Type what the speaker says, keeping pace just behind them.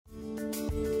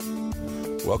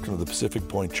Welcome to the Pacific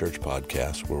Point Church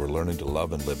podcast, where we're learning to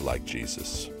love and live like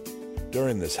Jesus.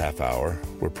 During this half hour,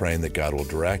 we're praying that God will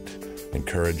direct,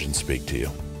 encourage, and speak to you.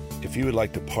 If you would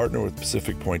like to partner with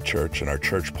Pacific Point Church and our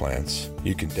church plants,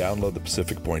 you can download the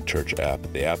Pacific Point Church app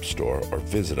at the App Store or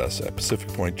visit us at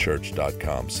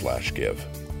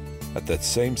pacificpointchurch.com/give. At that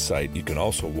same site, you can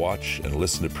also watch and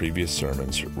listen to previous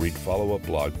sermons, read follow-up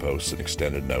blog posts and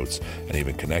extended notes, and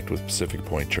even connect with Pacific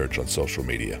Point Church on social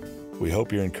media. We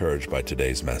hope you're encouraged by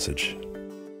today's message.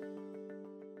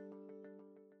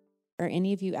 Or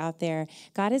any of you out there,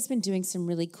 God has been doing some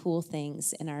really cool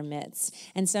things in our midst.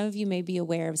 And some of you may be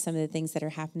aware of some of the things that are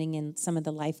happening in some of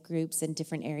the life groups in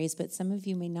different areas, but some of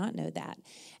you may not know that.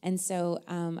 And so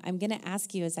I'm going to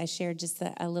ask you, as I shared just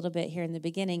a little bit here in the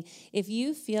beginning, if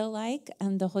you feel like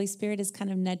the Holy Spirit is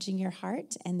kind of nudging your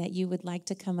heart and that you would like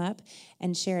to come up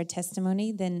and share a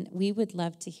testimony, then we would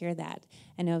love to hear that.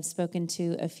 I know I've spoken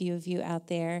to a few of you out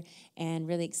there and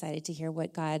really excited to hear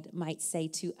what God might say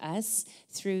to us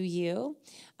through you.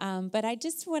 But I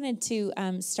just wanted to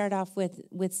start off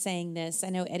with saying this. I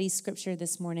know Eddie's scripture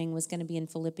this morning was going to be in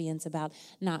Philippians about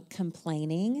not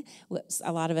complaining.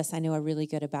 A lot of us I know are really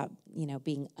good about,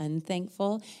 being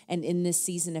unthankful. And in this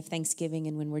season of Thanksgiving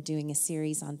and when we're doing a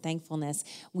series on thankfulness,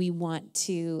 we want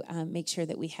to make sure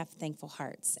that we have thankful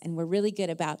hearts. And we're really good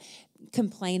about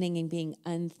complaining and being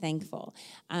unthankful.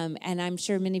 And I'm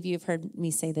sure many of you have heard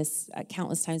me say this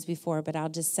countless times before, but I'll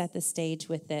just set the stage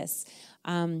with this.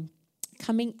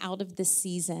 Coming out of the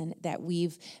season that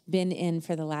we've been in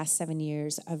for the last 7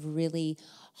 years of really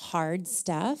hard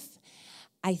stuff,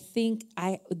 I think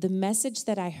the message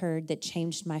that I heard that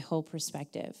changed my whole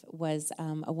perspective was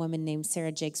a woman named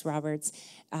Sarah Jakes Roberts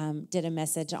did a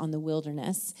message on the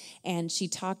wilderness, and she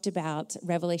talked about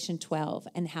Revelation 12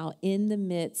 and how in the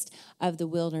midst of the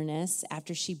wilderness,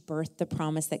 after she birthed the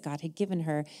promise that God had given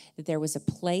her, that there was a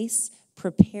place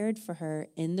prepared for her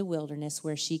in the wilderness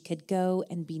where she could go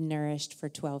and be nourished for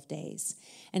 12 days.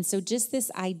 And so just this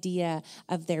idea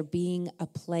of there being a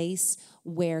place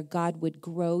where God would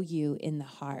grow you in the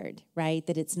hard, right?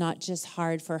 That it's not just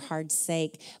hard for hard's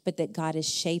sake, but that God is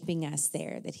shaping us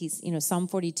there. That he's, Psalm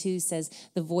 42 says,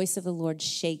 the voice of the Lord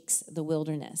shakes the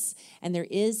wilderness. And there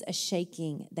is a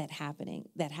shaking that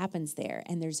happens there.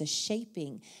 And there's a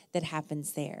shaping that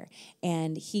happens there.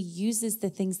 And he uses the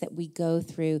things that we go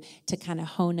through to kind of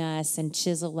hone us and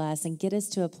chisel us and get us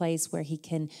to a place where he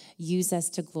can use us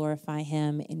to glorify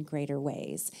him in greater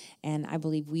ways. And I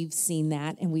believe we've seen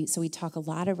that. And so we talk a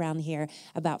lot around here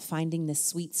about finding the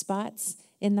sweet spots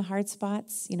in the hard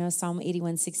spots. Psalm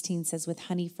 81:16 says, with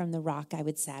honey from the rock, I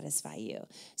would satisfy you.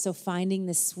 So finding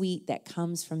the sweet that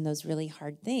comes from those really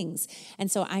hard things. And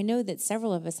so I know that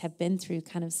several of us have been through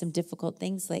kind of some difficult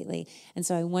things lately. And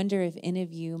so I wonder if any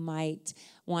of you might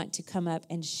want to come up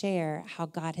and share how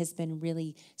God has been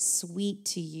really sweet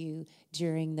to you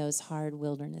during those hard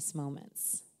wilderness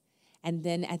moments. And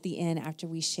then at the end, after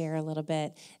we share a little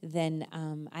bit, then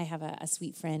I have a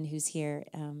sweet friend who's here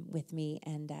with me,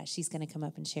 and she's going to come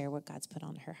up and share what God's put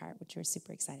on her heart, which we're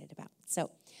super excited about.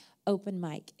 So, open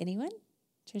mic. Anyone?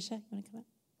 Trisha, you want to come up?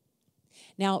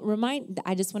 Now,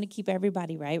 I just want to keep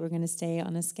everybody, right? We're going to stay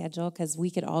on a schedule because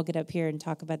we could all get up here and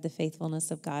talk about the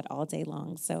faithfulness of God all day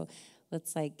long. So,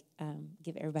 let's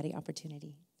give everybody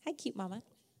opportunity. Hi, cute mama.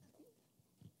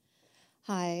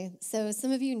 Hi. So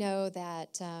some of you know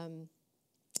that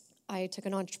I took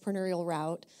an entrepreneurial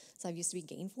route. So I used to be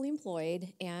gainfully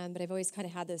employed, but I've always kind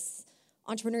of had this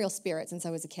entrepreneurial spirit since I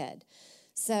was a kid.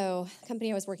 So the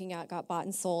company I was working at got bought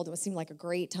and sold. It seemed like a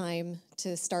great time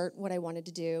to start what I wanted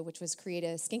to do, which was create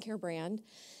a skincare brand.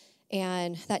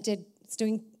 And it's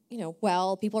doing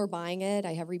well. People are buying it.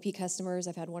 I have repeat customers.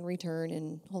 I've had one return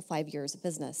in the whole 5 years of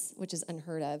business, which is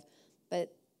unheard of.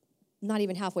 But not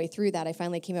even halfway through that, I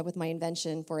finally came up with my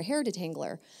invention for a hair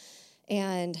detangler,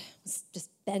 and was just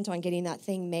bent on getting that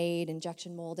thing made,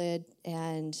 injection molded,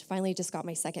 and finally just got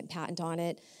my second patent on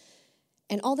it.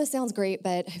 And all this sounds great,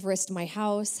 but I've risked my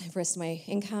house, I've risked my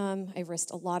income, I've risked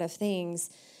a lot of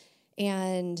things,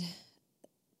 and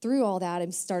through all that, I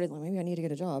started, maybe I need to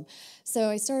get a job. So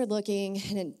I started looking,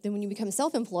 and then when you become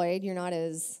self-employed, you're not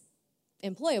as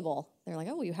employable. They're like,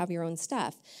 oh, you have your own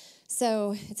stuff.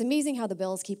 So it's amazing how the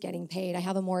bills keep getting paid. I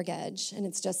have a mortgage, and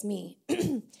it's just me.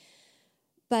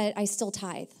 But I still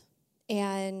tithe.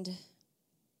 And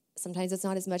sometimes it's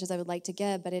not as much as I would like to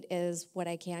give, but it is what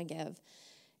I can give.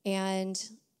 And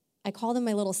I call them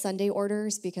my little Sunday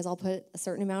orders because I'll put a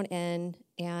certain amount in,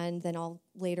 and then I'll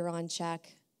later on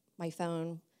check my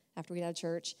phone after we get out of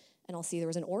church, and I'll see there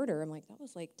was an order. I'm like, that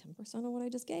was like 10% of what I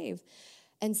just gave.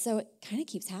 And so it kind of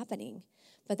keeps happening.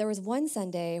 But there was one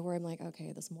Sunday where I'm like,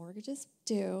 okay, this mortgage is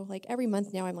due. Like every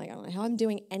month now, I'm like, I don't know how I'm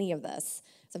doing any of this.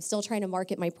 So I'm still trying to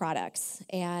market my products.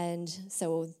 And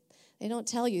so they don't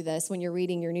tell you this when you're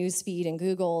reading your news feed and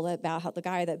Google about how the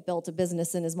guy that built a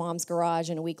business in his mom's garage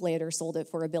and a week later sold it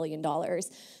for $1 billion.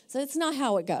 So it's not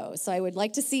how it goes. So I would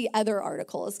like to see other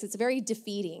articles because it's very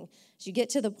defeating. As you get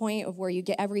to the point of where you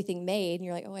get everything made and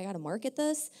you're like, oh, I got to market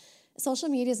this. Social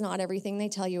media is not everything they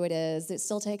tell you it is. It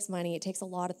still takes money. It takes a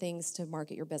lot of things to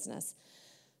market your business.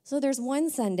 So there's one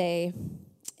Sunday,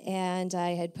 and I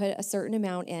had put a certain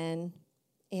amount in,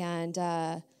 and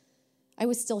I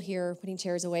was still here putting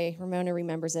chairs away. Ramona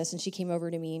remembers this, and she came over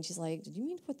to me, and she's like, did you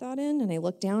mean to put that in? And I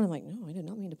looked down, I'm like, no, I did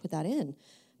not mean to put that in.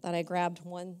 Thought I grabbed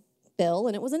one bill,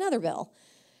 and it was another bill.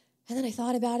 And then I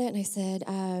thought about it, and I said,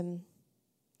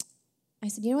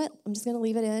 you know what? I'm just going to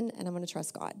leave it in, and I'm going to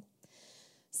trust God.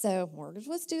 So mortgage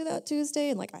was due that Tuesday,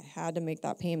 and I had to make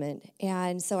that payment.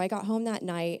 And so I got home that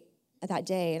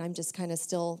day, and I'm just kind of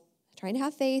still trying to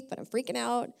have faith, but I'm freaking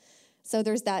out. So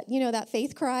there's that, that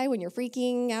faith cry when you're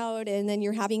freaking out, and then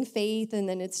you're having faith, and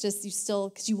then it's just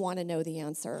because you want to know the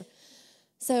answer.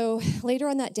 So later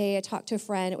on that day, I talked to a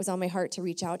friend. It was on my heart to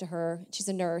reach out to her. She's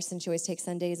a nurse, and she always takes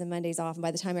Sundays and Mondays off. And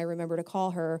by the time I remember to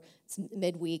call her, it's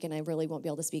midweek, and I really won't be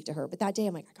able to speak to her. But that day,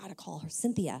 I'm like, I got to call her,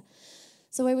 Cynthia.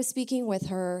 So I was speaking with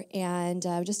her and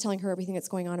just telling her everything that's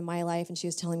going on in my life, and she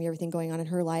was telling me everything going on in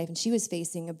her life. And she was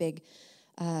facing a big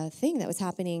thing that was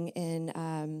happening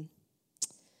in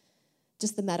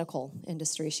just the medical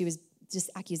industry. She was just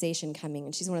accusation coming,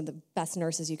 and she's one of the best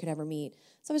nurses you could ever meet.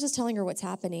 So I was just telling her what's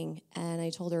happening, and I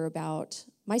told her about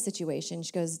my situation.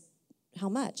 She goes, how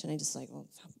much? And I just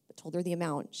told her the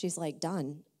amount. She's like,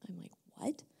 done. I'm like,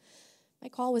 what? My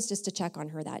call was just to check on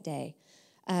her that day.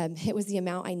 It was the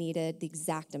amount I needed, the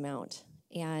exact amount.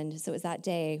 And so it was that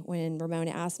day when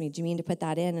Ramona asked me, do you mean to put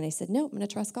that in? And I said, no, I'm going to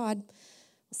trust God. We'll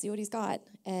see what he's got.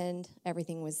 And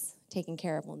everything was taken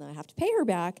care of. Well, now I have to pay her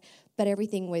back, but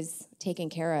everything was taken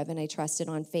care of, and I trusted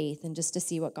on faith and just to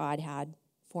see what God had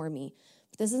for me.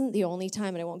 But this isn't the only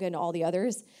time, and I won't get into all the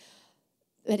others,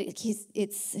 but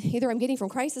it's either I'm getting from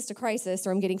crisis to crisis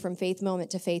or I'm getting from faith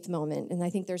moment to faith moment. And I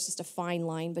think there's just a fine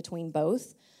line between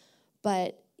both.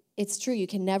 But it's true, you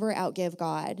can never outgive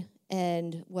God.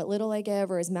 And what little I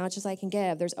give or as much as I can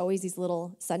give, there's always these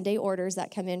little Sunday orders that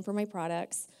come in for my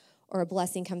products, or a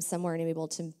blessing comes somewhere and I'm able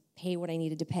to pay what I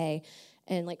needed to pay.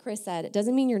 And like Chris said, it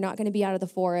doesn't mean you're not going to be out of the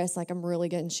forest. Like I'm really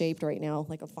getting shaped right now,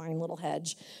 like a fine little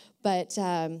hedge. But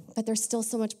there's still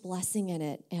so much blessing in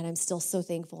it, and I'm still so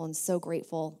thankful and so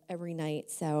grateful every night.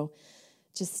 So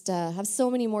just have so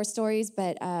many more stories,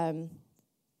 but I'll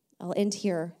end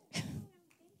here.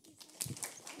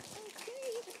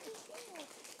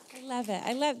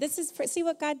 I love this. See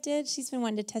what God did? She's been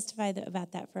wanting to testify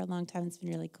about that for a long time. It's been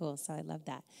really cool, so I love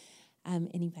that.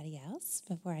 Anybody else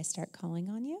before I start calling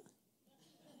on you?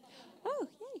 Oh,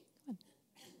 yay.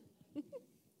 Come on.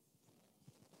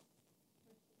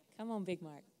 Come on, Big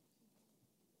Mark.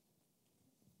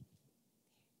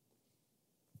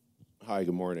 Hi,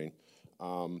 good morning. I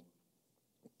don't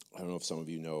know if some of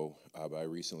you know, but I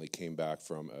recently came back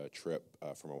from a trip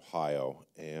from Ohio,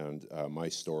 and my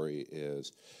story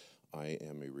is I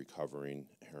am a recovering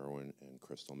heroin and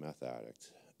crystal meth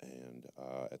addict. And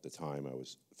at the time, I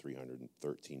was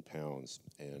 313 pounds.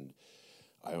 And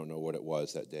I don't know what it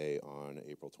was that day on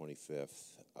April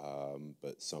 25th,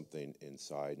 but something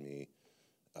inside me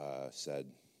said,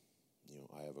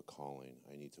 I have a calling.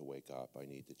 I need to wake up. I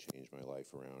need to change my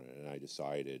life around. And I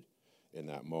decided in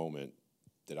that moment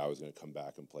that I was going to come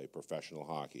back and play professional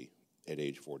hockey at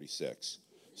age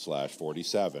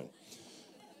 46/47.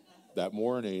 That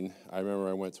morning, I remember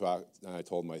I went to, and I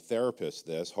told my therapist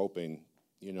this, hoping,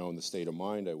 in the state of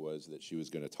mind I was, that she was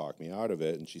going to talk me out of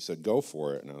it. And she said, go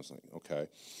for it. And I was like, okay.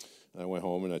 And I went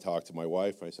home and I talked to my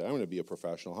wife. I said, I'm going to be a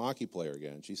professional hockey player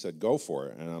again. She said, go for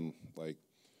it. And I'm like,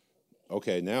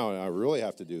 okay, now I really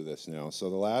have to do this now. So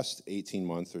the last 18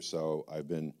 months or so, I've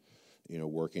been,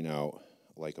 working out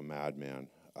like a madman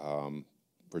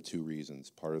for two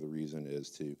reasons. Part of the reason is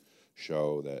to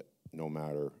show that no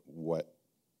matter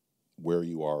where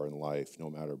you are in life, no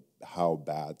matter how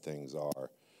bad things are,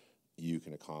 you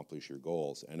can accomplish your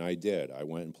goals. And I did. I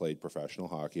went and played professional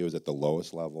hockey. It was at the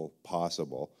lowest level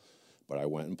possible, but I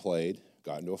went and played,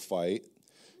 got into a fight,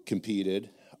 competed,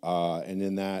 and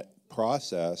in that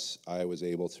process, I was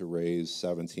able to raise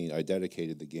 17. I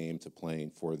dedicated the game to playing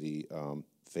for the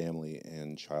Family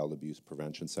and Child Abuse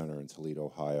Prevention Center in Toledo,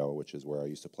 Ohio, which is where I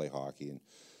used to play hockey. And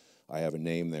I have a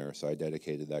name there, so I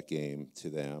dedicated that game to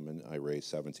them, and I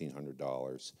raised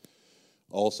 $1,700.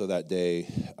 Also that day,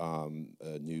 a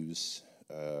news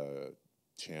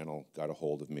channel got a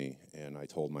hold of me, and I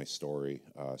told my story.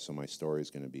 So my story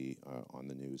is going to be on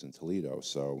the news in Toledo.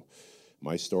 So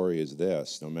my story is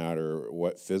this: no matter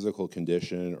what physical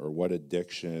condition or what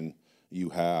addiction you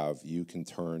have, you can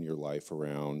turn your life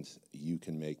around. You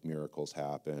can make miracles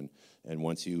happen. And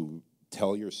once you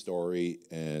tell your story,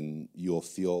 and you'll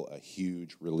feel a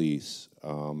huge release.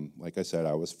 Like I said,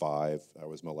 I was 5. I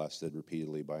was molested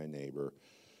repeatedly by a neighbor,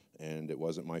 and it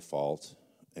wasn't my fault.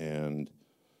 And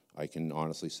I can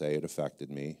honestly say it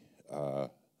affected me,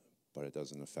 but it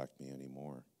doesn't affect me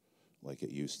anymore like it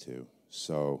used to.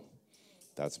 So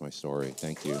that's my story.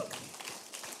 Thank you. I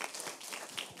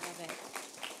love it.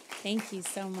 Thank you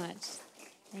so much.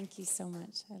 Thank you so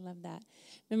much. I love that.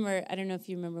 Remember, I don't know if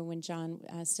you remember when John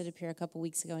stood up here a couple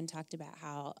weeks ago and talked about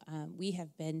how we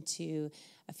have been to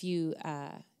a few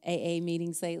AA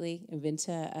meetings lately. We've been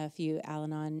to a few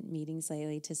Al-Anon meetings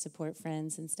lately to support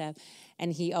friends and stuff.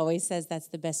 And he always says that's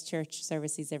the best church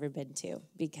service he's ever been to,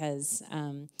 because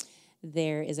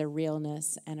there is a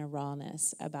realness and a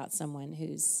rawness about someone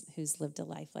who's lived a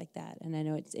life like that. And I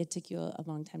know it took you a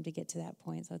long time to get to that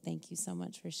point, so thank you so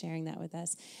much for sharing that with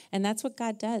us. And that's what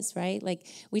God does, right? Like,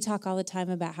 we talk all the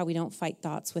time about how we don't fight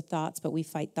thoughts with thoughts, but we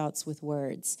fight thoughts with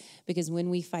words. Because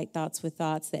when we fight thoughts with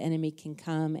thoughts, the enemy can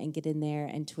come and get in there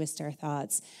and twist our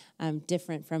thoughts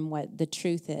different from what the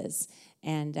truth is.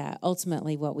 And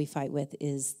ultimately what we fight with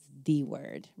is the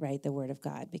word, right? The word of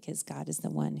God, because God is the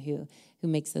one who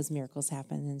makes those miracles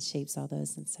happen and shapes all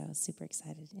those. And so super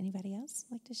excited. Anybody else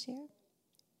like to share?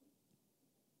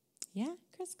 Yeah,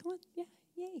 Chris, come on. Yeah,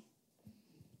 yay.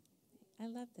 I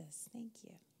love this. Thank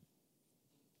you.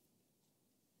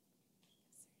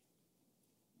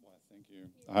 Well, thank you.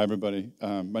 Hi, everybody.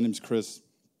 My name's Chris.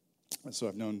 So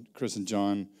I've known Chris and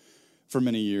John for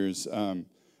many years. I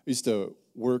used to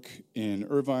work in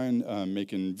Irvine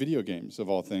making video games, of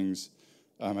all things.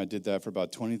 I did that for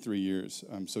about 23 years.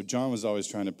 So John was always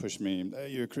trying to push me, hey,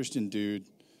 you're a Christian dude.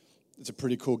 It's a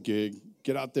pretty cool gig.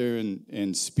 Get out there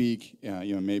and speak.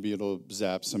 Maybe it'll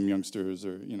zap some youngsters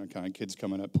or, kind of kids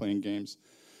coming up playing games.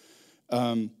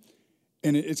 And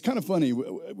it's kind of funny.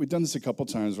 We've done this a couple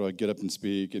times where I get up and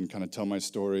speak and kind of tell my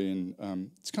story.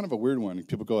 And it's kind of a weird one.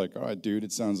 People go like, all right, dude,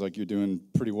 it sounds like you're doing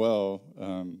pretty well.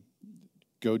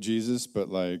 Go Jesus, but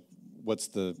like, what's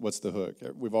the hook?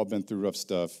 We've all been through rough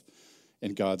stuff,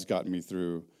 and God's gotten me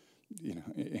through,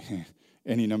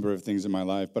 any number of things in my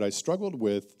life. But I struggled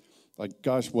with, like,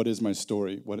 gosh, what is my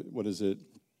story? What is it?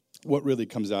 What really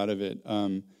comes out of it?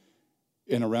 And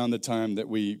around the time that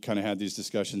we kind of had these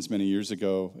discussions many years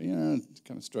ago,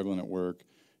 kind of struggling at work.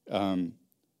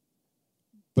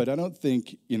 But I don't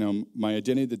think, my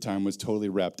identity at the time was totally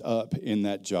wrapped up in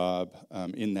that job,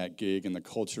 in that gig, and the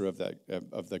culture of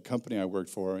the company I worked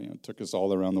for. It took us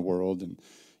all around the world, and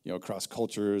across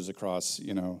cultures, across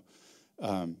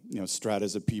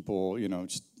stratas of people.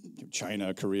 Just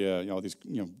China, Korea, all these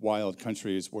wild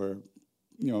countries where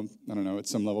I don't know, at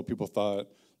some level people thought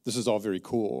this is all very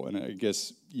cool, and I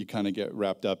guess you kind of get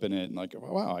wrapped up in it and like,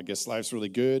 wow, I guess life's really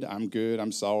good.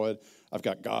 I'm solid. I've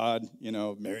got God,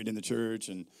 married in the church,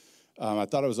 and I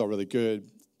thought it was all really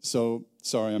good. So,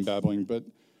 sorry I'm babbling, but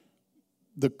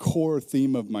the core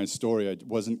theme of my story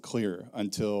wasn't clear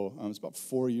until it was about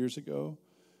 4 years ago.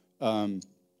 I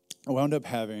wound up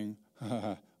having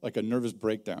like a nervous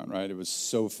breakdown, right? It was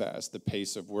so fast, the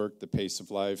pace of work, the pace of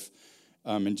life,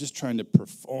 and just trying to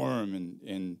perform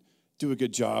and do a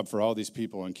good job for all these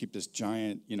people and keep this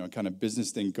giant, kind of business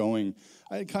thing going.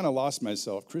 I had kind of lost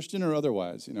myself, Christian or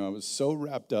otherwise. I was so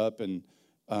wrapped up in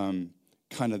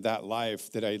kind of that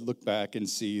life that I look back and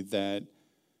see that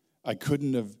I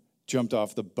couldn't have jumped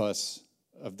off the bus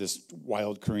of this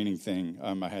wild careening thing.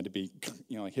 I had to be,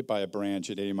 hit by a branch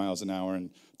at 80 miles an hour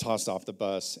and tossed off the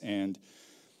bus. And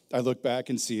I look back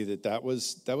and see that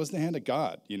was the hand of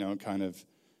God, kind of.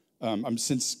 I'm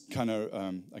since kind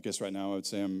of, I guess right now I would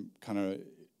say I'm kind of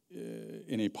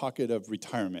in a pocket of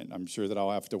retirement. I'm sure that I'll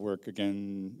have to work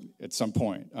again at some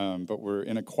point, but we're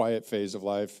in a quiet phase of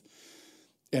life.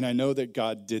 And I know that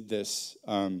God did this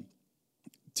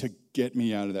to get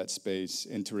me out of that space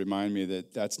and to remind me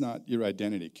that that's not your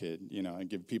identity, kid. I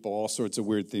give people all sorts of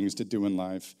weird things to do in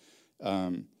life,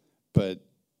 but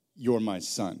you're my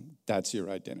son. That's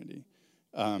your identity.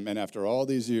 And after all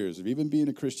these years of even being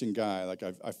a Christian guy, like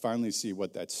I finally see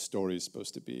what that story is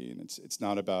supposed to be. And it's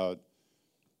not about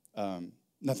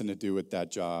nothing to do with that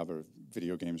job or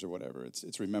video games or whatever.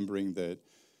 It's remembering that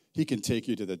he can take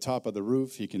you to the top of the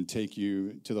roof. He can take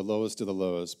you to the lowest of the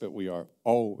lowest, but we are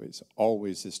always,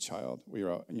 always his child. We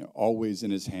are always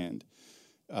in his hand.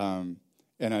 And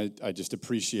I just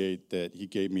appreciate that he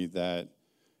gave me that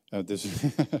this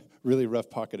really rough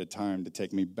pocket of time to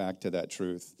take me back to that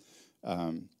truth.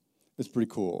 It's pretty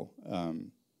cool,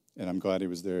 and I'm glad he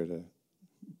was there to,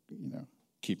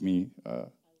 keep me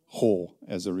whole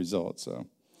as a result. So.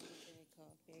 Very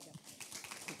cool.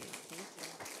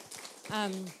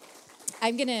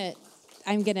 Very good.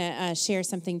 I'm gonna share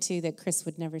something too that Chris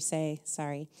would never say.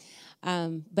 Sorry,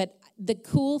 but the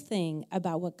cool thing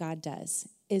about what God does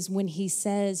is when he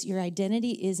says your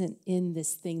identity isn't in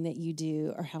this thing that you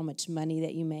do or how much money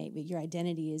that you make, but your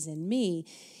identity is in me,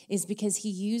 is because he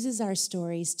uses our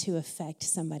stories to affect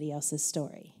somebody else's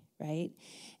story, right?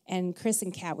 And Chris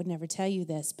and Kat would never tell you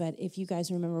this, but if you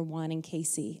guys remember Juan and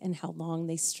Casey and how long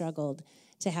they struggled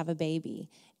to have a baby,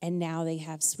 and now they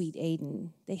have sweet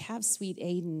Aiden. They have sweet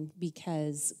Aiden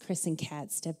because Chris and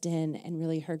Kat stepped in and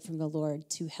really heard from the Lord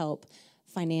to help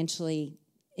financially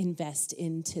invest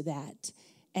into that.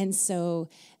 And so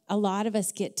a lot of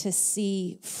us get to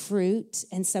see fruit,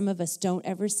 and some of us don't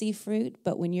ever see fruit,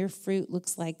 but when your fruit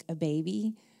looks like a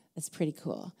baby, that's pretty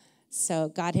cool. So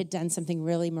God had done something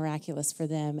really miraculous for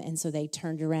them, and so they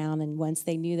turned around, and once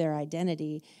they knew their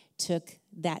identity, took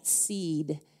that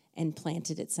seed and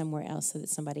planted it somewhere else so that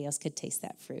somebody else could taste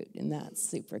that fruit, and that's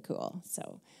super cool.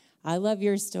 So I love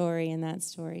your story, and that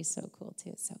story is so cool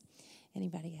too. So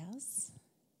anybody else?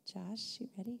 Josh, you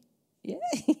ready? Yeah.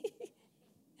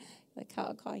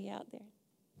 I'll call you out there.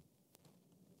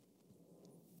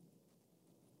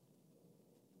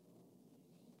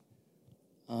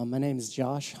 My name is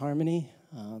Josh Harmony.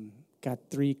 Got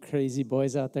 3 crazy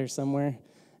boys out there somewhere,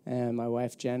 and my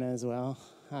wife Jenna as well.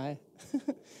 Hi.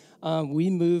 We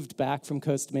moved back from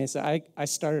Costa Mesa. I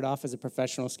started off as a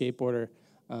professional skateboarder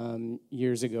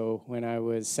years ago when I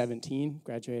was 17,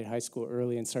 graduated high school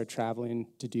early and started traveling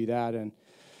to do that. And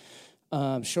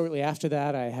shortly after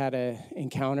that, I had an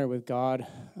encounter with God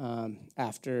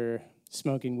after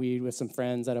smoking weed with some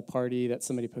friends at a party that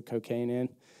somebody put cocaine in.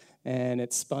 And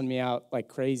it spun me out like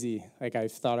crazy. Like I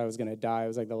thought I was going to die. It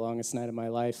was like the longest night of my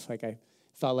life. Like I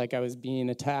felt like I was being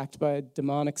attacked by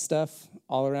demonic stuff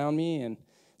all around me. And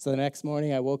so the next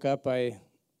morning I woke up,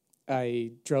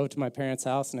 I drove to my parents'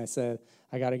 house and I said,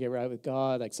 I got to get right with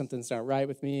God. Like something's not right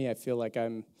with me. I feel like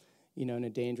I'm, in a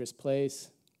dangerous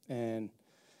place. And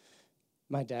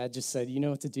my dad just said, you know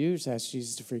what to do, just ask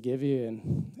Jesus to forgive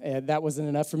you. And that wasn't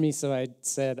enough for me, so I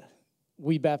said,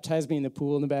 we baptized me in the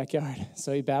pool in the backyard.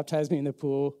 So he baptized me in the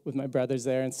pool with my brothers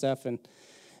there and stuff, and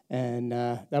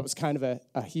that was kind of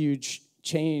a huge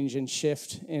change and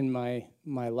shift in my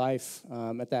life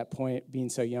at that point, being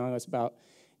so young. I was about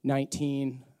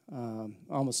 19,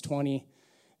 almost 20,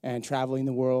 and traveling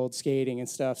the world, skating and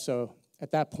stuff. So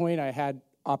at that point, I had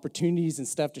opportunities and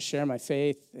stuff to share my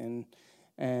faith, and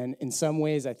in some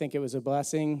ways, I think it was a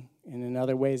blessing, and in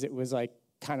other ways, it was like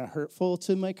kind of hurtful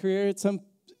to my career at some,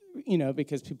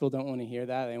 because people don't want to hear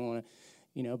that. They want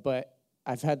to, but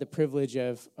I've had the privilege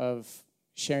of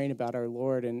sharing about our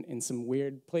Lord in some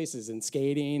weird places and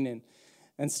skating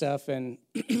and stuff. And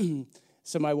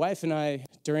so my wife and I,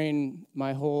 during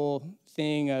my whole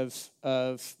thing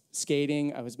of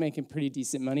skating, I was making pretty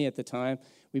decent money at the time.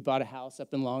 We bought a house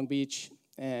up in Long Beach,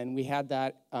 and we had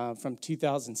that from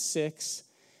 2006.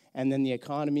 And then the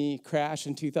economy crashed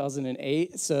in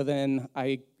 2008. So then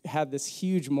I had this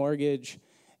huge mortgage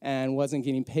and wasn't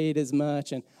getting paid as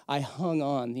much. And I hung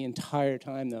on the entire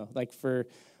time, though. Like for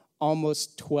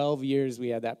almost 12 years, we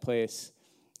had that place.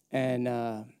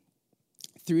 And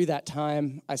through that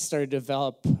time, I started to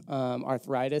develop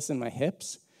arthritis in my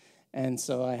hips. And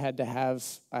so I had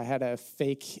a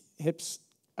fake hips.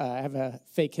 I have a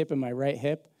fake hip in my right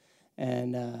hip.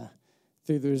 And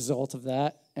through the result of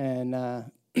that,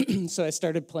 and so I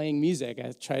started playing music.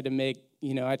 I tried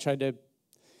to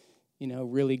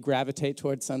really gravitate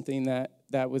towards something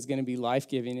that was going to be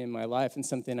life-giving in my life and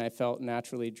something I felt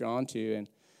naturally drawn to.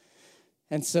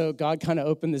 And so God kind of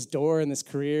opened this door in this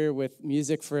career with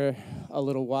music for a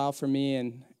little while for me,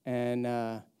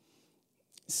 and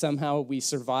somehow we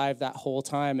survived that whole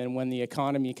time. And when the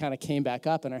economy kind of came back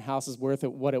up and our house is worth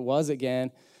what it was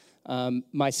again,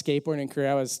 my skateboarding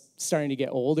career, I was starting to get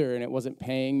older, and it wasn't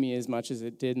paying me as much as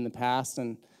it did in the past.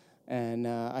 And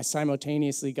I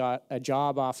simultaneously got a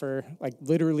job offer, like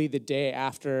literally the day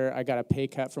after I got a pay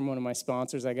cut from one of my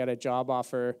sponsors. I got a job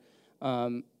offer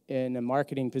in a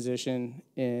marketing position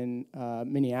in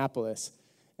Minneapolis.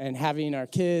 And having our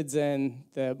kids and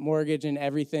the mortgage and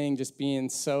everything just being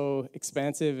so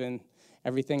expensive and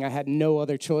everything, I had no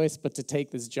other choice but to take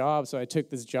this job. So I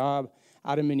took this job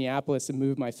out of Minneapolis and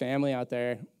moved my family out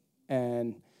there.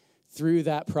 And through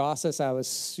that process, I was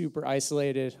super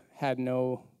isolated, had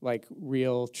no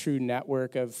real true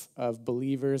network of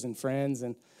believers and friends.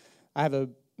 And I have a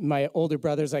my older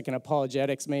brother's like an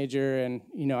apologetics major, and,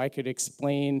 I could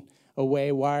explain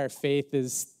away why our faith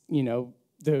is,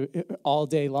 the all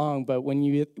day long. But when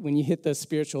you hit the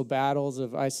spiritual battles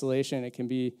of isolation, it can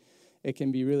be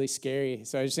really scary.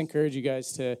 So I just encourage you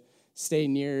guys to stay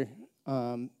near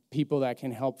people that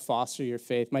can help foster your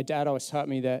faith. My dad always taught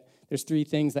me that there's 3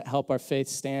 things that help our faith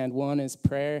stand. One is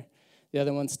prayer, the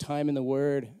other one's time in the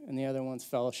Word, and the other one's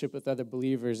fellowship with other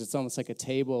believers. It's almost like a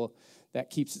table that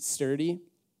keeps it sturdy.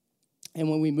 And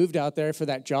when we moved out there for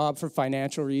that job, for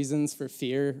financial reasons, for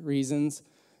fear reasons,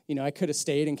 I could have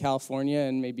stayed in California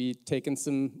and maybe taken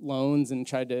some loans and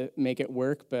tried to make it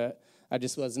work, but I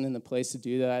just wasn't in the place to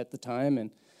do that at the time.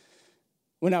 And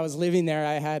when I was living there,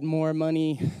 I had more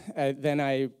money than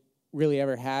I really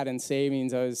ever had in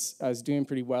savings. I was doing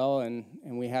pretty well, and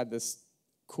we had this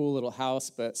cool little house,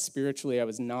 but spiritually I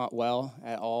was not well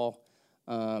at all.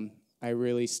 I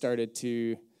really started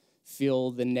to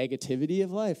feel the negativity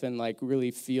of life and like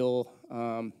really feel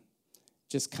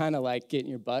just kind of like getting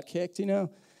your butt kicked,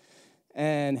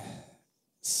 And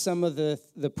some of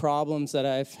the problems that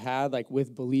I've had, like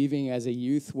with believing as a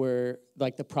youth, were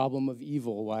like the problem of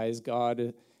evil. Why is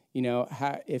God,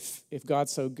 if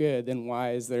God's so good, then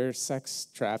why is there sex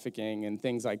trafficking and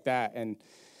things like that? And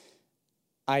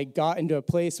I got into a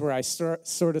place where I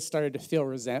sort of started to feel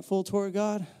resentful toward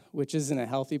God, which isn't a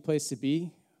healthy place to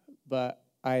be. But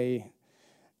I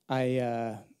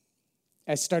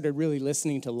started really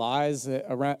listening to lies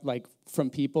around, like from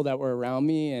people that were around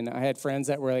me, and I had friends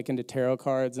that were like into tarot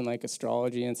cards and like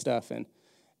astrology and stuff,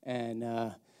 and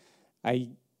I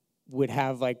would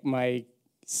have like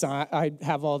I'd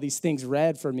have all these things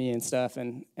read for me and stuff,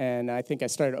 and I think I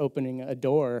started opening a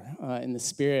door in the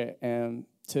spirit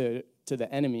to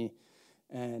the enemy,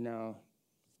 and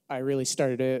I really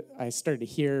started to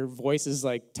hear voices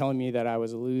like telling me that I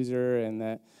was a loser and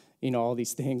that all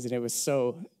these things, and it was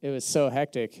so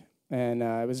hectic, and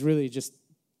it was really just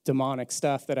demonic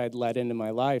stuff that I'd let into my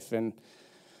life. And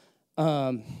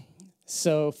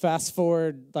so fast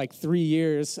forward like 3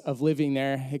 years of living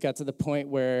there, it got to the point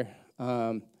where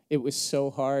it was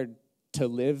so hard to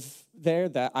live there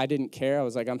that I didn't care. I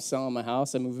was like, I'm selling my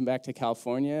house, I'm moving back to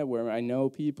California where I know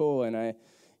people, and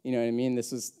you know what I mean,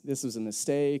 this was a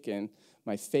mistake, and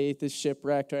my faith is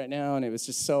shipwrecked right now, and it was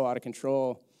just so out of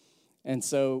control. And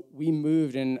so we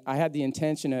moved, and I had the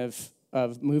intention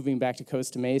of moving back to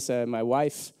Costa Mesa. My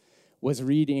wife was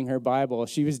reading her Bible.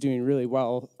 She was doing really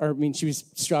well. She was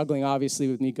struggling, obviously,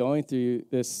 with me going through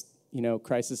this,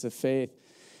 crisis of faith.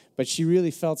 But she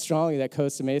really felt strongly that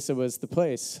Costa Mesa was the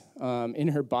place. In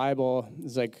her Bible, it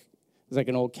was like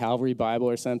an old Calvary Bible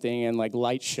or something, and like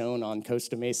light shone on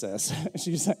Costa Mesa. So she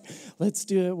was like, let's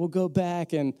do it. We'll go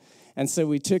back. And so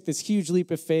we took this huge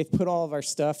leap of faith, put all of our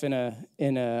stuff in a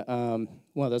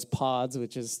one of those pods,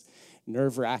 which is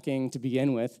nerve-wracking to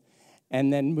begin with,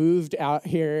 and then moved out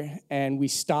here, and we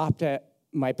stopped at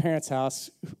my parents' house.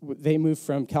 They moved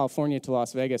from California to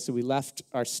Las Vegas, so we left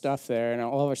our stuff there, and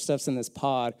all of our stuff's in this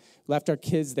pod. Left our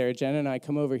kids there. Jenna and I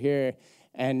come over here,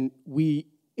 and we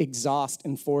exhaust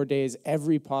in 4 days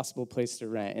every possible place to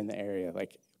rent in the area,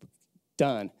 like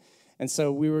done. And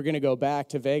so we were going to go back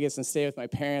to Vegas and stay with my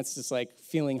parents, just like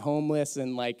feeling homeless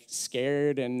and like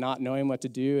scared and not knowing what to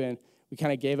do. And we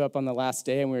kind of gave up on the last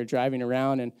day, and we were driving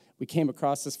around, and we came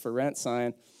across this for rent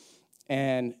sign,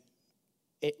 and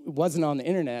it wasn't on the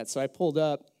internet. So I pulled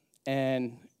up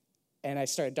and I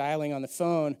started dialing on the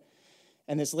phone,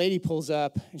 and this lady pulls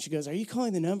up, and she goes, "Are you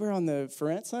calling the number on the for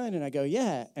rent sign?" And I go,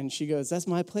 "Yeah." And she goes, "That's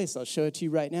my place. I'll show it to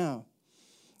you right now."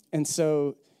 And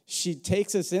so she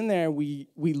takes us in there, we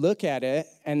look at it,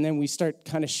 and then we start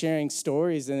kind of sharing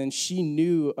stories, and then she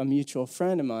knew a mutual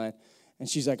friend of mine, and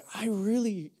she's like,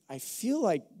 I feel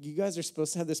like you guys are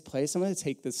supposed to have this place. I'm going to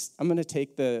take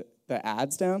the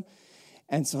ads down.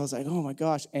 And so I was like, oh my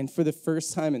gosh. And for the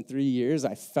first time in 3 years,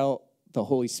 I felt the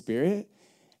Holy Spirit,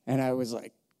 and I was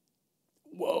like,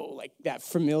 whoa, like that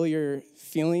familiar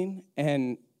feeling,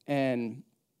 and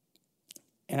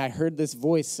I heard this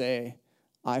voice say,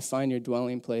 "I find your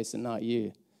dwelling place and not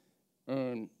you."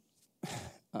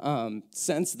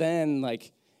 Since then,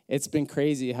 like, it's been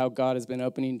crazy how God has been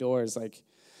opening doors. Like,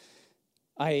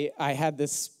 I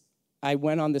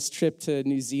went on this trip to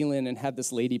New Zealand and had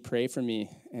this lady pray for me,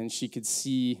 and she could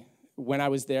see, when I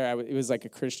was there, it was like a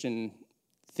Christian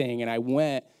thing, and I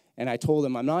went, and I told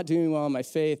them, I'm not doing well in my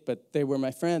faith, but they were my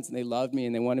friends, and they loved me,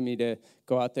 and they wanted me to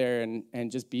go out there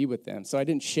and just be with them. So I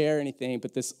didn't share anything,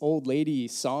 but this old lady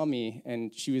saw me,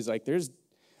 and she was like,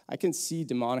 I can see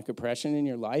demonic oppression in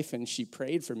your life, and she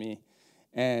prayed for me.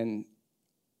 And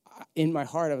in my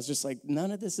heart, I was just like,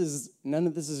 none of this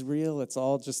is real. It's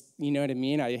all just, you know what I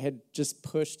mean? I had just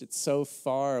pushed it so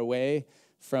far away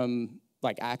from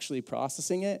like actually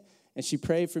processing it. And she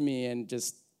prayed for me, and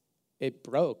just it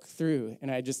broke through, and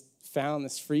I just found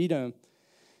this freedom.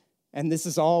 And this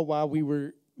is all while we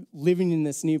were living in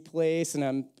this new place, and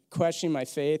I'm questioning my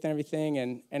faith and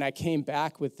everything. And I came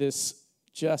back with this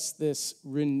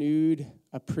renewed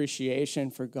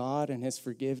appreciation for God and his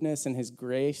forgiveness and his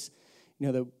grace.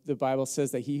 You know, the Bible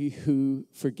says that he who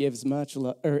forgives much,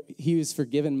 or he who's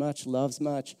forgiven much loves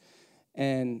much.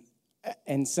 And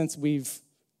since we've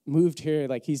moved here,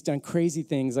 like, he's done crazy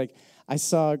things. Like, I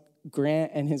saw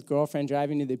Grant and his girlfriend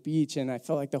driving to the beach, and I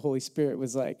felt like the Holy Spirit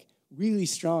was like really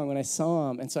strong when I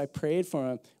saw him. And so I prayed for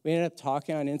him. We ended up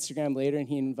talking on Instagram later, and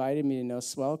he invited me to know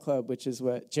Swell Club, which is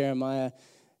what Jeremiah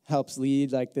helps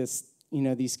lead, like this, you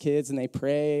know, these kids, and they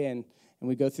pray, and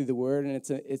we go through the word, and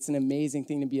it's an amazing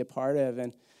thing to be a part of.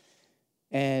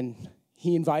 And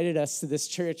he invited us to this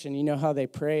church, and you know how they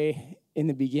pray in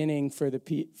the beginning for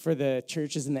the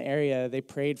churches in the area. They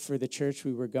prayed for the church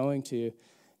we were going to,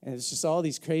 and it's just all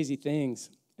these crazy things.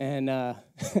 And I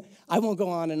won't go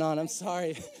on and on. I'm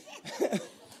sorry.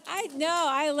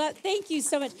 Thank you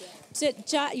so much.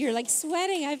 You're like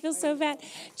sweating. I feel so bad.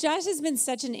 Josh has been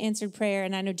such an answered prayer,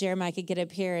 and I know Jeremiah could get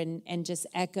up here and just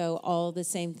echo all the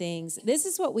same things. This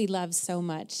is what we love so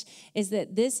much, is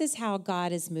that this is how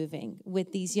God is moving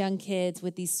with these young kids,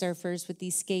 with these surfers, with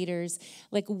these skaters.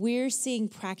 Like, we're seeing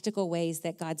practical ways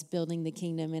that God's building the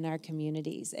kingdom in our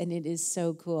communities, and it is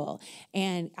so cool.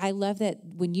 And I love that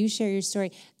when you share your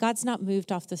story, God's not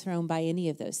moved off the throne by any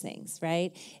of those things,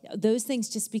 right? Those things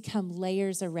just become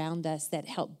layers around us that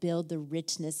help build the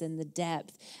richness and the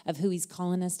depth of who he's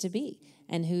calling us to be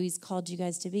and who he's called you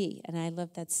guys to be. And I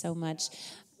love that so much.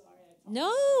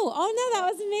 No,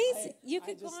 that was amazing. You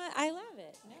could go on. I love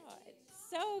it. No, it's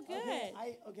so good.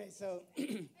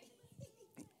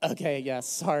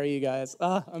 Sorry, you guys.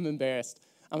 I'm embarrassed.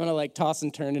 I'm going to like toss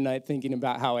and turn tonight thinking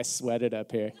about how I sweated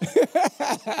up here.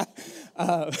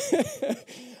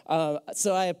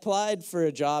 So I applied for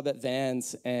a job at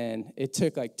Vans, and it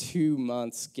took like 2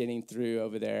 months getting through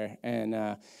over there.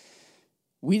 And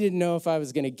we didn't know if I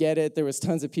was going to get it. There was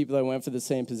tons of people that went for the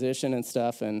same position and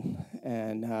stuff. And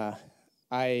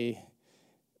my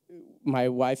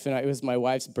wife and I, it was my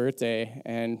wife's birthday,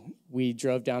 and we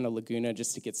drove down to Laguna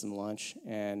just to get some lunch.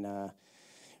 And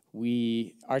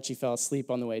Archie fell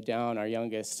asleep on the way down, our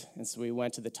youngest, and so we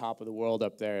went to the top of the world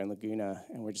up there in Laguna,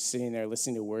 and we're just sitting there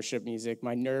listening to worship music.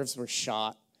 My nerves were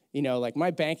shot. You know, like,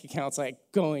 my bank account's like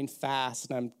going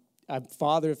fast, and I'm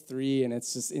father of 3, and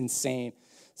it's just insane.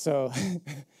 So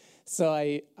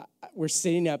we're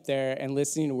sitting up there and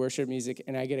listening to worship music,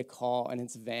 and I get a call, and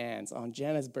it's Vans on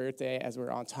Jenna's birthday as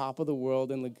we're on top of the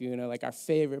world in Laguna, like our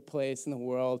favorite place in the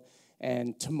world,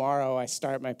 and tomorrow I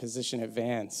start my position at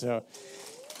Vans. So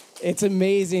it's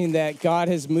amazing that God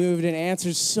has moved and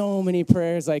answered so many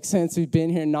prayers, like, since we've been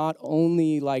here, not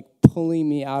only like pulling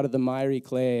me out of the miry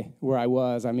clay where I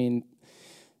was. I mean,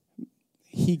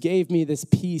 he gave me this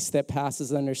peace that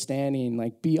passes understanding,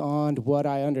 like beyond what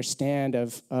I understand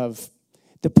of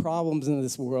the problems in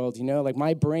this world, you know? Like,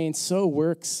 my brain so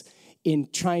works in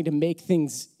trying to make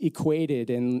things equated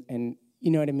and you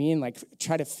know what I mean? Like,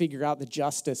 try to figure out the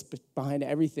justice behind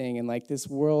everything. And like, this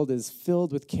world is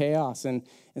filled with chaos. And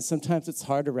sometimes it's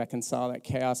hard to reconcile that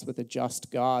chaos with a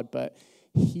just God. But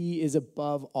he is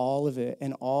above all of it.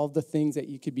 And all the things that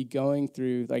you could be going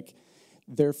through, like,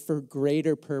 they're for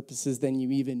greater purposes than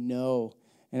you even know.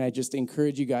 And I just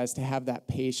encourage you guys to have that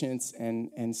patience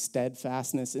and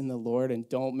steadfastness in the Lord, and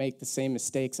don't make the same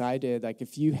mistakes I did. Like,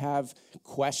 if you have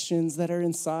questions that are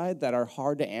inside that are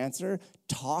hard to answer,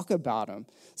 talk about them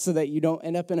so that you don't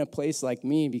end up in a place like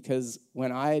me. Because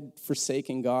when I had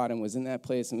forsaken God and was in that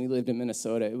place, and we lived in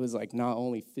Minnesota, it was like not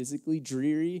only physically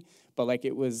dreary, but like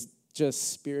it was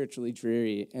just spiritually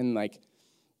dreary. And like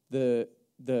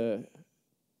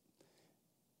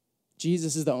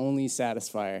Jesus is the only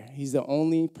satisfier. He's the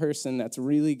only person that's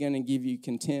really going to give you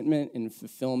contentment and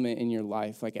fulfillment in your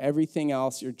life. Like, everything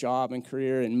else, your job and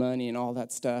career and money and all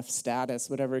that stuff, status,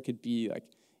 whatever it could be, like,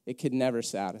 it could never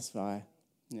satisfy.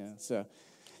 Yeah, so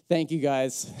thank you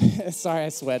guys. Sorry I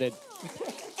sweated.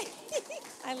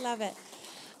 I love it.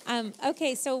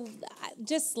 Okay, so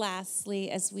just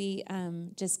lastly, as we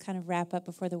just kind of wrap up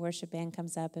before the worship band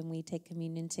comes up and we take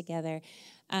communion together,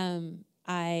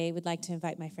 I would like to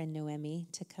invite my friend Noemi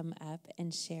to come up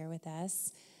and share with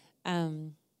us.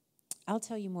 I'll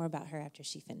tell you more about her after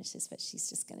she finishes, but she's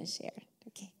just going to share.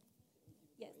 Okay.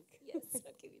 Yes.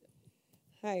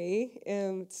 Hi.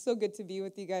 It's so good to be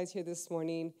with you guys here this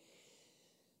morning.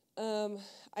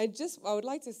 I would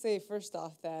like to say first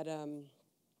off that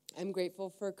I'm grateful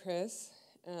for Chris.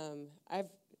 I've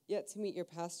yet to meet your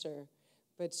pastor,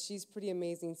 but she's pretty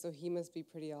amazing, so he must be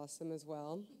pretty awesome as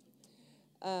well.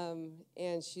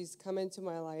 And she's come into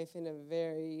my life in a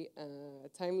very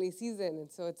timely season,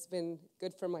 and so it's been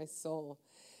good for my soul.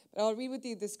 But I'll read with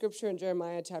you the scripture in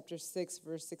Jeremiah chapter 6,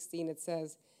 verse 16. It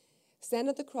says, "Stand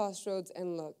at the crossroads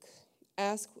and look.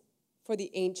 Ask for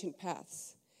the ancient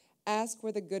paths. Ask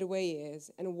where the good way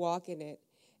is and walk in it,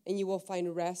 and you will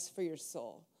find rest for your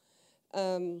soul."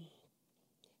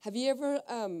 Have you ever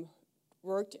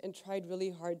worked and tried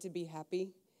really hard to be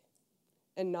happy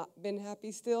and not been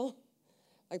happy still?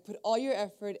 Like put all your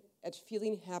effort at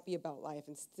feeling happy about life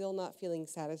and still not feeling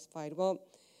satisfied. Well,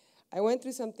 I went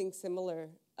through something similar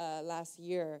last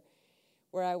year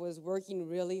where I was working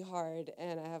really hard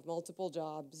and I have multiple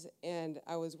jobs and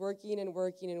I was working and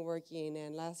working and working,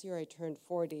 and last year I turned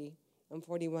 40. I'm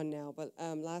 41 now, but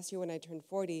last year when I turned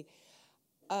 40,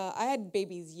 I had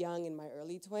babies young in my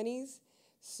early 20s,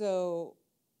 so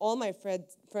all my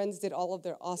friends did all of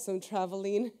their awesome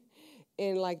traveling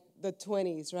in like the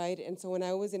 20s, right? And so when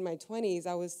I was in my 20s,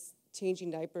 I was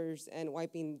changing diapers and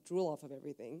wiping drool off of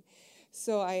everything.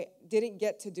 So I didn't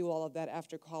get to do all of that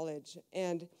after college.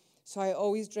 And so I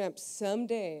always dreamt,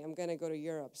 someday I'm going to go to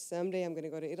Europe. Someday I'm going to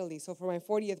go to Italy. So for my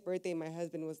 40th birthday, my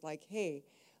husband was like, hey,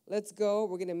 let's go.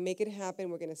 We're going to make it happen.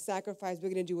 We're going to sacrifice. We're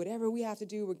going to do whatever we have to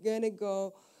do. We're going to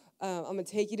go. I'm going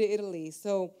to take you to Italy.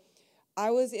 So I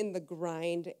was in the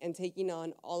grind and taking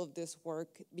on all of this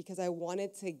work because I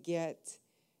wanted to get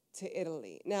to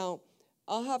Italy. Now,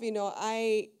 I'll have you know,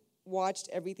 I watched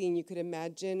everything you could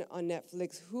imagine on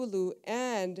Netflix, Hulu,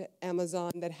 and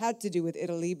Amazon that had to do with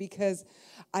Italy because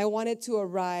I wanted to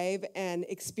arrive and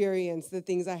experience the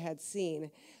things I had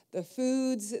seen. The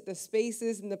foods, the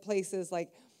spaces, and the places,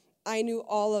 like, I knew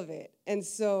all of it. And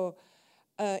so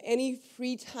any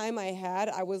free time I had,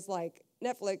 I was like,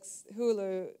 Netflix,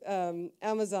 Hulu,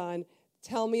 Amazon,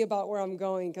 tell me about where I'm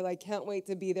going because I can't wait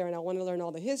to be there and I want to learn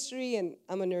all the history, and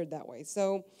I'm a nerd that way.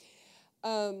 So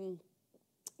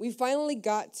we finally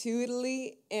got to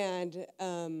Italy, and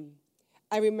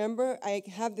I remember I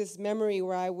have this memory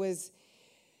where I was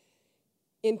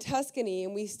in Tuscany,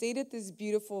 and we stayed at this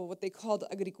beautiful, what they called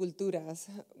agriculturas,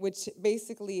 which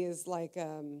basically is like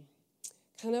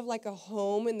kind of like a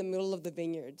home in the middle of the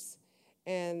vineyards.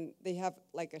 And they have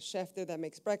like a chef there that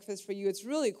makes breakfast for you. It's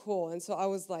really cool. And so I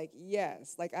was like,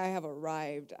 yes, like I have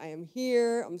arrived. I am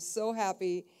here. I'm so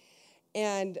happy.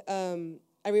 And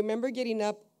I remember getting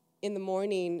up in the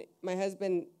morning. My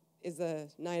husband is a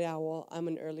night owl. I'm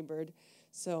an early bird.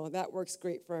 So that works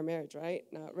great for our marriage, right?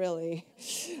 Not really.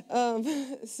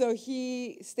 So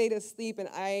he stayed asleep, and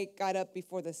I got up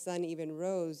before the sun even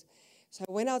rose. So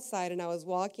I went outside, and I was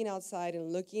walking outside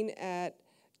and looking at,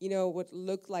 you know, what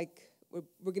looked like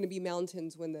we're going to be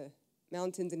mountains when the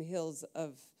mountains and hills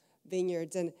of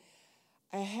vineyards. And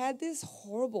I had this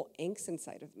horrible angst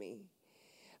inside of me.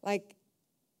 Like,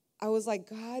 I was like,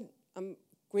 God, I'm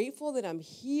grateful that I'm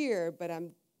here, but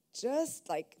I'm just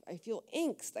like, I feel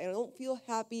angst. I don't feel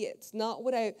happy. It's not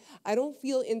what I don't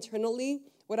feel internally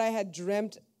what I had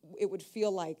dreamt it would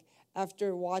feel like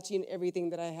after watching everything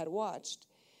that I had watched.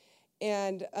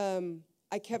 And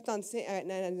I kept on saying,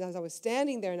 and as I was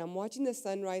standing there and I'm watching the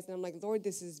sunrise, and I'm like, Lord,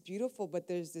 this is beautiful, but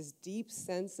there's this deep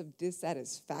sense of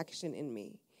dissatisfaction in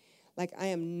me. Like, I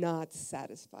am not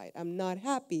satisfied. I'm not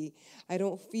happy. I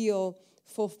don't feel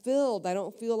fulfilled. I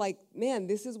don't feel like, man,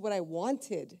 this is what I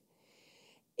wanted.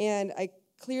 And I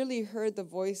clearly heard the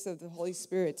voice of the Holy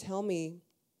Spirit tell me,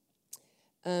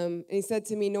 and he said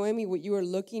to me, Noemi, what you are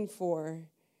looking for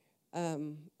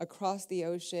across the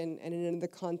ocean and in the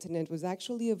continent was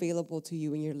actually available to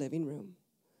you in your living room.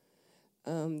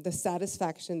 The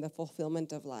satisfaction, the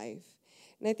fulfillment of life.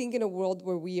 And I think in a world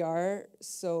where we are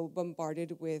so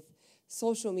bombarded with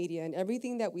social media and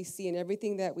everything that we see and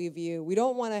everything that we view, we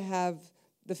don't want to have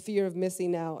the fear of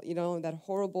missing out, you know, that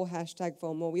horrible hashtag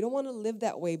FOMO. We don't want to live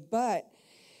that way, but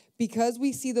because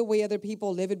we see the way other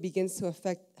people live, it begins to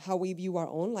affect how we view our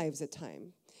own lives at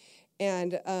times.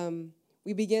 And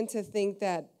we begin to think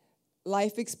that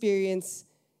life experience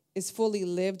is fully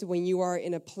lived when you are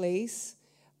in a place,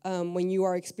 when you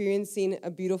are experiencing a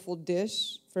beautiful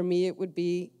dish. For me, it would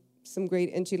be some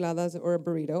great enchiladas or a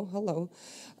burrito. Hello.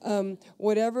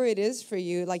 Whatever it is for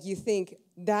you, like you think,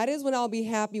 that is when I'll be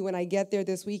happy when I get there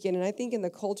this weekend. And I think in the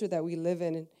culture that we live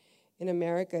in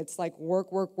America, it's like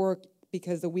work, work, work,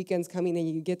 because the weekend's coming and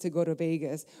you get to go to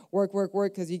Vegas. Work, work,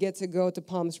 work, because you get to go to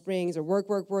Palm Springs. Or work,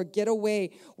 work, work, get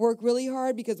away. Work really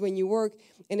hard, because when you work,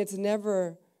 and it's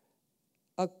never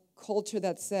a culture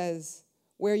that says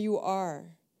where you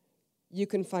are you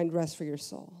can find rest for your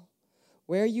soul.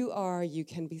 Where you are, you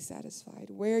can be satisfied.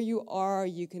 Where you are,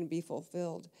 you can be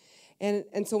fulfilled.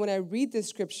 And so when I read this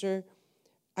scripture,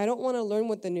 I don't want to learn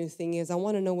what the new thing is. I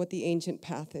want to know what the ancient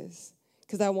path is,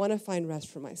 because I want to find rest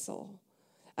for my soul.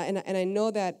 And I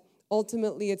know that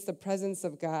ultimately it's the presence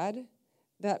of God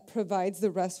that provides the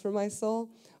rest for my soul.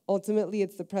 Ultimately,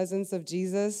 it's the presence of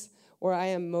Jesus where I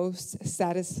am most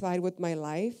satisfied with my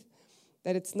life,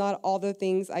 that it's not all the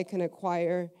things I can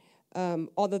acquire,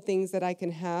 all the things that I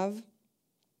can have.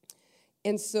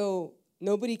 And so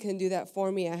nobody can do that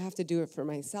for me. I have to do it for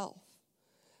myself.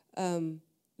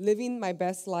 Living my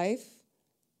best life,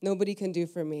 nobody can do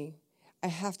for me. I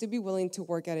have to be willing to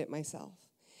work at it myself.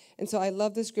 And so I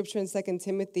love the scripture in 2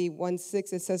 Timothy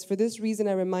 1:6. It says, "For this reason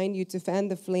I remind you to fan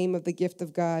the flame of the gift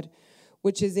of God,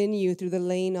 which is in you through the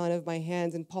laying on of my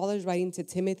hands." And Paul is writing to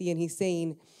Timothy, and he's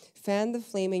saying, fan the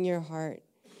flame in your heart.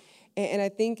 And I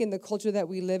think in the culture that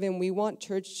we live in, we want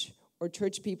church or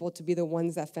church people to be the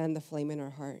ones that fan the flame in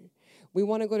our heart. We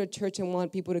want to go to church and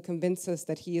want people to convince us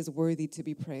that he is worthy to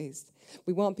be praised.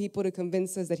 We want people to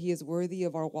convince us that he is worthy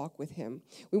of our walk with him.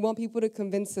 We want people to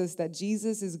convince us that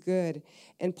Jesus is good.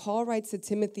 And Paul writes to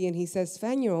Timothy and he says,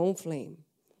 fan your own flame.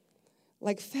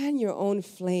 Like, fan your own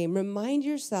flame. Remind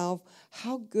yourself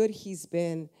how good he's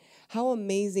been, how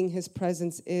amazing his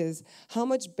presence is, how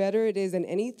much better it is than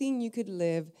anything you could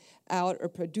live out or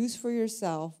produce for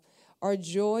yourself. Our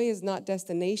joy is not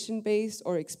destination-based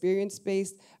or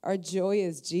experience-based. Our joy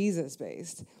is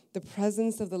Jesus-based, the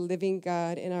presence of the living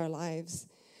God in our lives.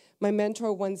 My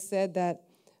mentor once said that,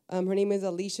 her name is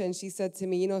Alicia, and she said to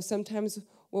me, sometimes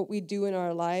what we do in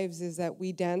our lives is that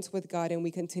we dance with God and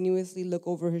we continuously look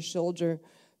over his shoulder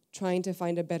trying to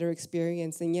find a better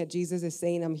experience. And yet Jesus is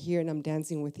saying, I'm here and I'm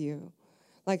dancing with you.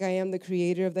 Like, I am the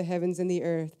creator of the heavens and the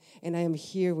earth, and I am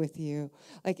here with you.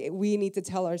 Like, we need to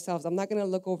tell ourselves, I'm not going to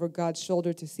look over God's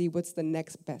shoulder to see what's the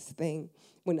next best thing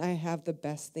when I have the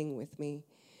best thing with me.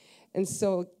 And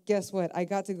so, guess what? I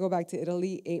got to go back to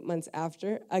Italy 8 months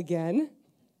after, again,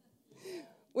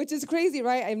 which is crazy,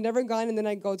 right? I've never gone, and then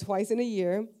I go twice in a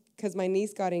year because my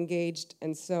niece got engaged,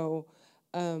 and so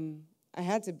I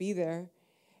had to be there.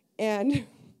 And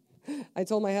I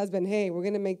told my husband, hey, we're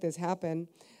going to make this happen.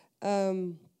 But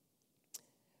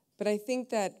I think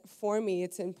that for me,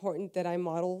 it's important that I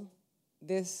model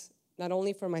this not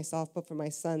only for myself, but for my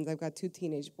sons. I've got 2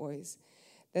 teenage boys,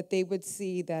 that they would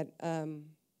see that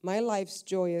my life's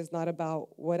joy is not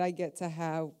about what I get to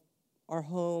have, our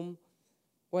home,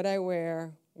 what I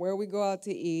wear, where we go out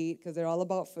to eat, because they're all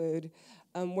about food,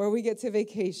 where we get to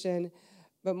vacation,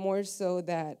 but more so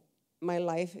that my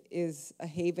life is a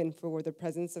haven for where the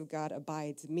presence of God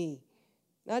abides me.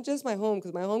 Not just my home,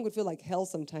 because my home could feel like hell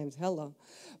sometimes, hello.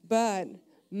 But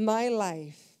my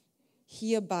life,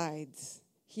 he abides,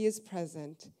 he is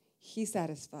present, he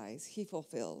satisfies, he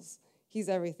fulfills. He's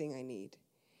everything I need.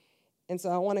 And so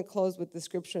I want to close with the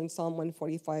scripture in Psalm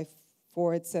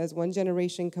 145:4. It says, one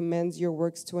generation commends your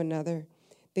works to another.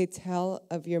 They tell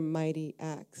of your mighty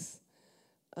acts.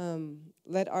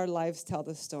 Let our lives tell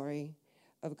the story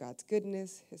of God's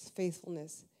goodness, his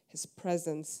faithfulness, his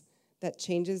presence, that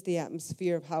changes the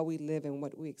atmosphere of how we live and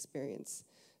what we experience.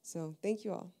 So thank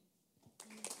you all.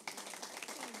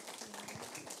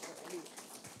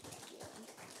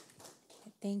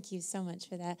 Thank you so much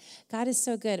for that. God is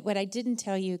so good. What I didn't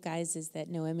tell you guys is that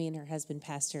Noemi and her husband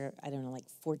pastor,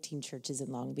 14 churches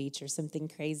in Long Beach or something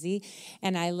crazy.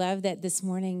 And I love that this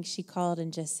morning she called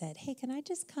and just said, hey, can I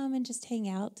just come and just hang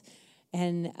out?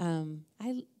 And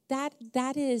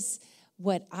that is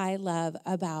what I love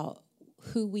about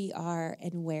who we are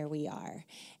and where we are.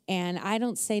 And I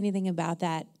don't say anything about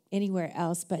that anywhere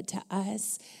else, but to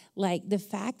us, like the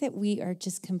fact that we are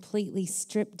just completely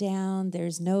stripped down,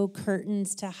 there's no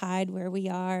curtains to hide where we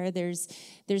are, there's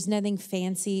nothing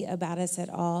fancy about us at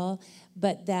all,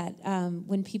 but that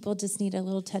when people just need a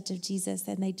little touch of Jesus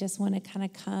and they just want to kind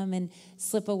of come and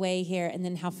slip away here, and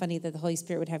then how funny that the Holy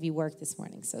Spirit would have you work this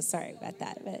morning. So sorry about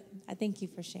that, but I thank you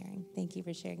for sharing. Thank you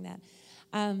for sharing that.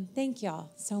 Thank y'all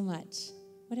so much.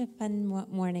 What a fun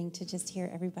morning to just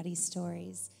hear everybody's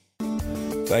stories.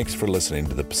 Thanks for listening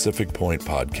to the Pacific Point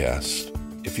Podcast.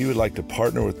 If you would like to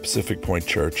partner with Pacific Point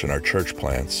Church and our church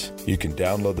plants, you can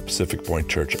download the Pacific Point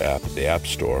Church app at the App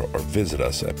Store or visit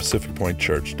us at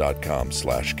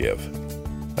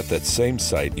pacificpointchurch.com/give. At that same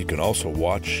site, you can also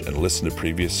watch and listen to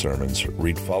previous sermons,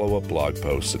 read follow-up blog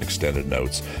posts and extended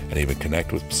notes, and even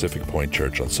connect with Pacific Point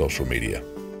Church on social media.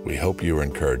 We hope you are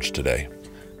encouraged today.